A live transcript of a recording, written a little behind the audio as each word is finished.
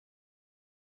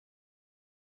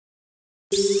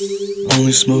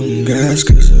Only smoking gas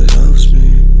cause it helps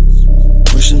me.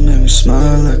 Wish it made me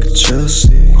smile like a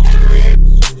Chelsea.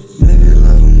 Maybe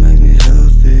love will make me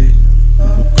healthy.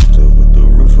 Never cooked up with the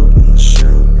roof up in the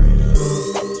shell green.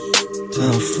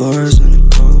 Tile floors in a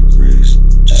cold breeze.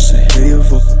 Just to hear your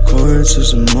vocal cords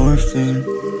is a morphine.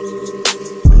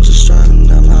 I'm just driving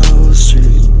down my old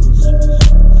street.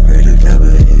 Pray to God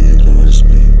but he ignores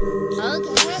me.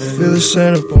 I feel the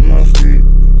sand up on my feet.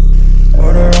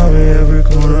 Water on me every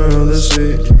corner of the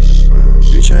sea.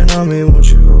 You chain on me, won't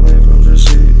you hold me from the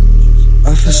seat?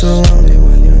 I feel so lonely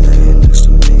when you're laying next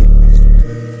to me.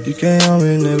 You can't help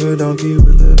me, never don't keep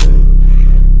with the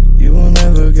beam. You will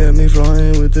never get me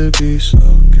flying with the peace.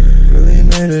 Okay, really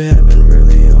made it happen,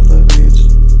 really off the beats.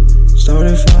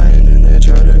 Started flying and they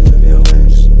tried to clip your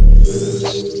wings.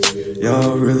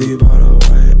 Y'all really bought a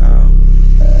white out.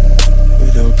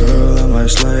 With your girl I might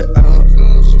slide out.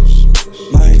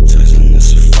 Mike Tyson,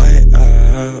 it's a fight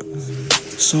out.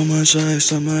 So much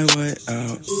ice, I might white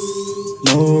out.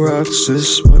 No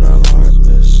ROXAS, but I'm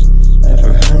heartless.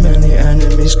 Never had many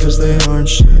enemies cause they aren't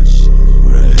shit.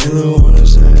 With a halo on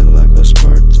his head like a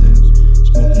Spartan.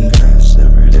 Smoking gas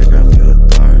every day got me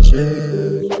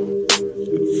lethargic.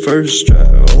 First try,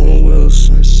 Owen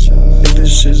Wilson. Think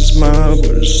this shit's mine,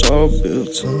 but it's all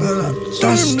built.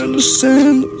 Don't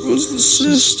understand the rules of the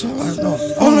system.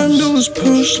 All I do is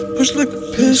push like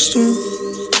a pistol.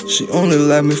 She only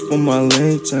like me for my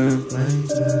LinkedIn.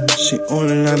 She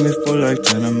only like me for like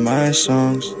 10 of my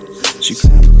songs. She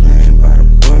claimed